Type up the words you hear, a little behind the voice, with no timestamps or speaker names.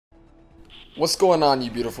What's going on,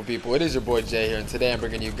 you beautiful people? It is your boy Jay here, and today I'm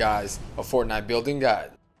bringing you guys a Fortnite building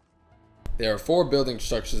guide. There are 4 building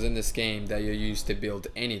structures in this game that you'll use to build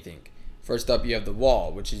anything. First up, you have the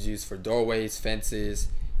wall, which is used for doorways, fences,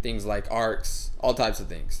 things like arcs, all types of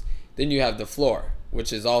things. Then you have the floor,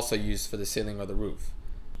 which is also used for the ceiling or the roof.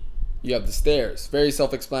 You have the stairs, very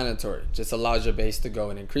self-explanatory, just allows your base to go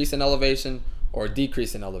and increase in elevation or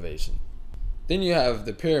decrease in elevation. Then you have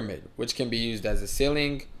the pyramid, which can be used as a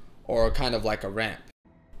ceiling or kind of like a ramp.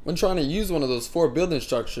 When trying to use one of those 4 building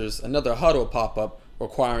structures, another HUD will pop up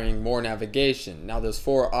requiring more navigation. Now there's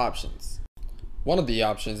 4 options. One of the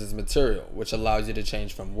options is material, which allows you to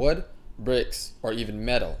change from wood, bricks, or even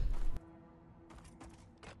metal.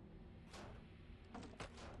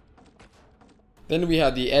 Then we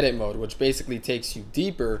have the edit mode, which basically takes you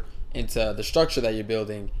deeper into the structure that you're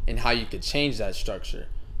building and how you could change that structure,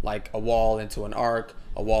 like a wall into an arc,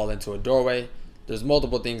 a wall into a doorway. There's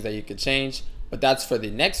multiple things that you could change, but that's for the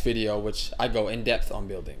next video, which I go in depth on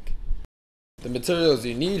building. The materials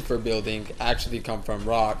you need for building actually come from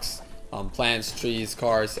rocks, plants, trees,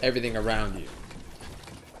 cars, everything around you.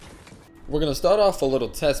 We're going to start off a little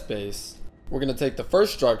test base. We're going to take the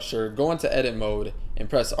first structure, go into edit mode, and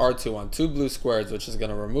press R2 on 2 blue squares, which is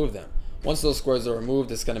going to remove them. Once those squares are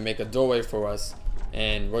removed, it's going to make a doorway for us,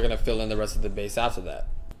 and we're going to fill in the rest of the base after that.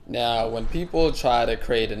 Now, when people try to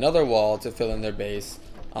create another wall to fill in their base,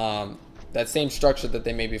 that same structure that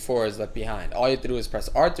they made before is left behind. All you have to do is press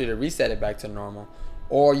R3 to reset it back to normal,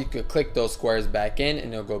 or you could click those squares back in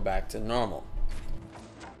and it'll go back to normal.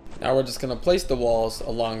 Now we're just going to place the walls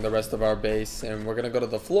along the rest of our base, and we're going to go to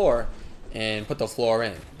the floor and put the floor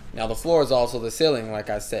in. Now the floor is also the ceiling, like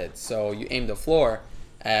I said, so you aim the floor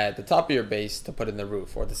at the top of your base to put in the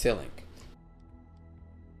roof or the ceiling.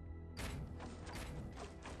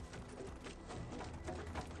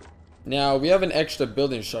 Now we have an extra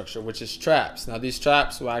building structure, which is traps. Now these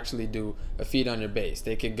traps will actually do a feed on your base.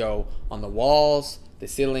 They could go on the walls, the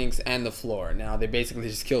ceilings, and the floor. Now they basically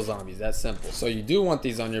just kill zombies, that's simple. So you do want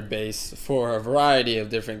these on your base for a variety of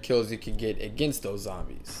different kills you can get against those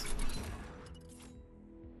zombies.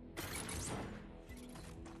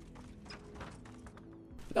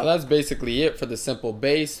 Now that's basically it for the simple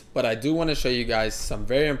base, but I do want to show you guys some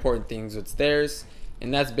very important things with stairs,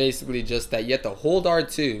 and that's basically just that you have to hold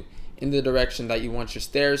R2 in the direction that you want your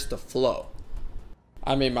stairs to flow.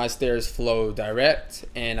 I made my stairs flow direct,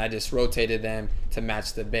 and I just rotated them to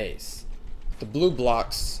match the base. The blue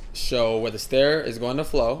blocks show where the stair is going to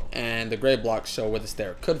flow, and the gray blocks show where the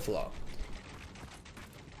stair could flow.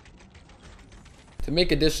 To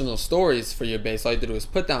make additional stories for your base, all you have to do is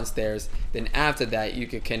put down stairs, then after that you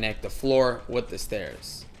can connect the floor with the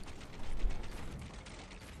stairs.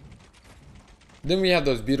 Then we have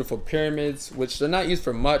those beautiful pyramids, which they're not used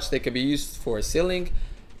for much. They could be used for a ceiling,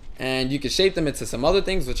 and you can shape them into some other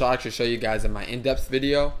things, which I'll actually show you guys in my in-depth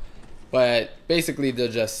video. But basically they're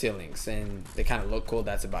just ceilings and they kind of look cool.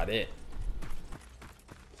 That's about it.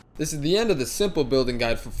 This is the end of the simple building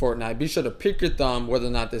guide for Fortnite. Be sure to pick your thumb whether or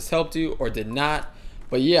not this helped you or did not.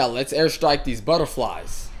 But yeah, let's airstrike these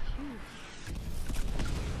butterflies.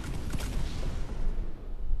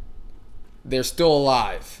 They're still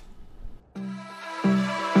alive.